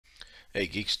Hey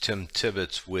Geeks, Tim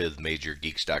Tibbetts with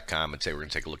MajorGeeks.com, and today we're going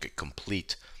to take a look at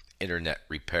Complete Internet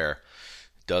Repair.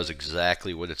 It does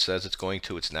exactly what it says it's going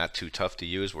to. It's not too tough to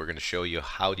use. We're going to show you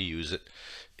how to use it.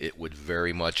 It would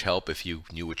very much help if you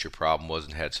knew what your problem was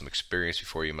and had some experience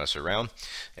before you mess around.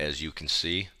 As you can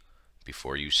see,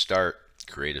 before you start,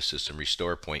 create a system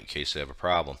restore point in case you have a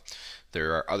problem.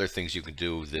 There are other things you can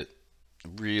do that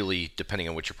really, depending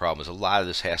on what your problem is, a lot of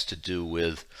this has to do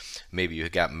with maybe you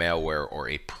got malware or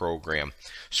a program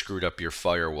screwed up your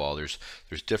firewall. There's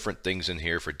different things in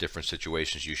here for different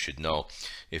situations you should know.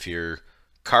 If your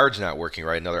card's not working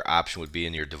right, another option would be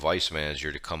in your device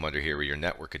manager to come under here where your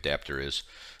network adapter is.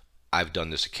 I've done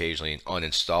this occasionally and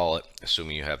uninstall it,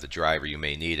 assuming you have the driver, you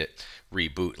may need it,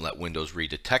 reboot and let Windows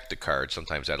redetect the card.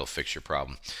 Sometimes that'll fix your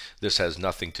problem. This has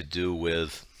nothing to do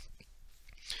with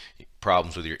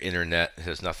problems with your internet. It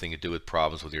has nothing to do with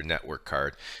problems with your network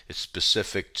card. It's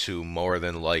specific to more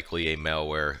than likely a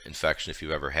malware infection if you've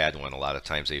ever had one. A lot of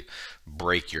times they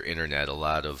break your internet. A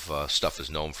lot of stuff is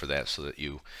known for that, so that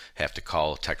you have to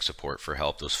call tech support for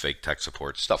help, those fake tech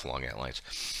support, stuff along that lines.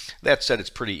 That said, it's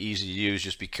pretty easy to use.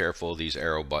 Just be careful of these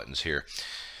arrow buttons here.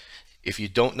 If you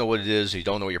don't know what it is, you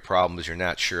don't know what your problem is, you're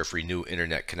not sure if renew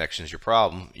internet connection is your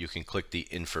problem, you can click the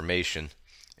information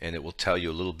and it will tell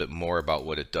you a little bit more about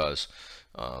what it does.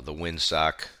 The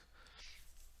WinSock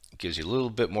gives you a little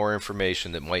bit more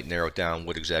information that might narrow down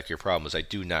what exactly your problem is. I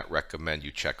do not recommend you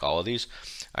check all of these.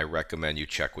 I recommend you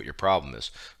check what your problem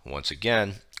is. Once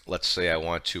again, let's say I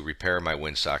want to repair my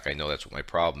WinSock. I know that's what my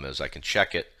problem is. I can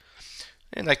check it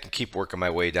and I can keep working my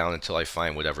way down until I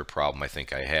find whatever problem I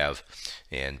think I have,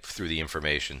 and through the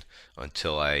information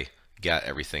until I got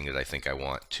everything that I think I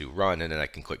want to run, and then I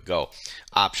can click go.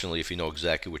 Optionally, if you know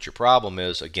exactly what your problem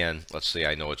is, again, let's say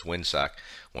I know it's WinSock.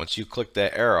 Once you click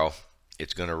that arrow,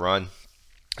 it's going to run.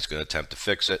 It's going to attempt to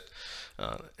fix it.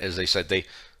 As they said, they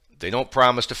don't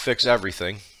promise to fix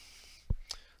everything,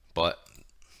 but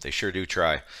they sure do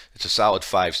try. It's a solid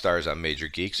 5 stars on Major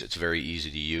Geeks. It's very easy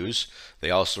to use.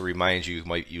 They also remind you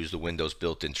might use the Windows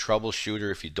built-in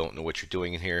troubleshooter if you don't know what you're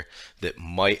doing in here. That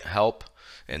might help.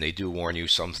 And they do warn you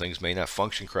some things may not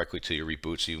function correctly till you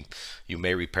reboot, so you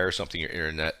may repair something. Your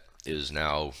internet is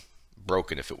now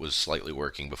broken if it was slightly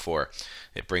working before.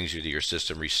 It brings you to your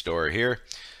system restore here,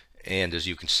 and as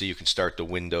you can see, you can start the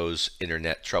Windows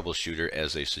Internet Troubleshooter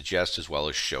as they suggest, as well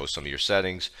as show some of your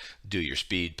settings, do your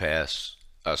speed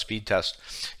test,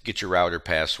 get your router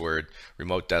password,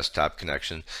 remote desktop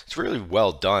connection. It's really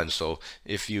well done. So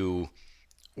if you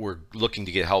were looking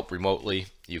to get help remotely,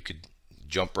 you could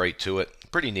jump right to it.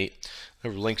 Pretty neat.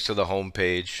 There are links to the home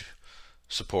page,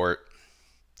 support,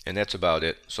 and that's about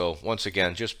it. So once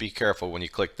again, just be careful when you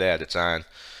click that, it's on.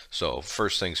 So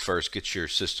first things first, get your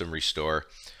system restore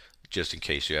just in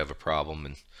case you have a problem,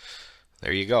 and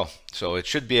there you go. So it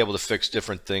should be able to fix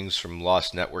different things from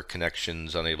lost network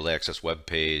connections, unable to access web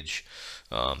page,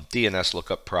 DNS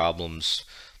lookup problems,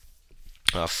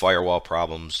 firewall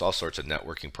problems, all sorts of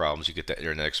networking problems. You get that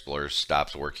Internet Explorer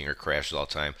stops working or crashes all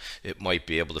the time. It might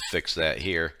be able to fix that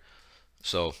here.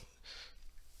 So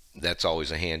that's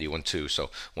always a handy one too.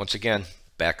 So once again,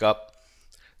 back up.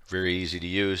 Very easy to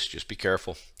use. Just be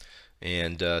careful.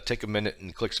 And take a minute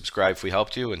and click subscribe if we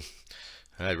helped you. And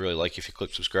I'd really like if you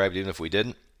click subscribe even if we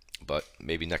didn't. But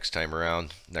maybe next time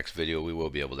around, next video, we will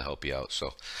be able to help you out.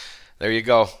 So there you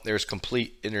go. There's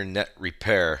Complete Internet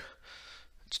Repair.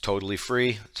 It's totally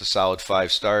free. It's a solid 5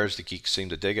 stars. The geeks seem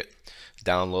to dig it.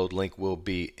 Download link will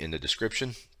be in the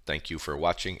description. Thank you for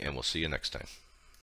watching, and we'll see you next time.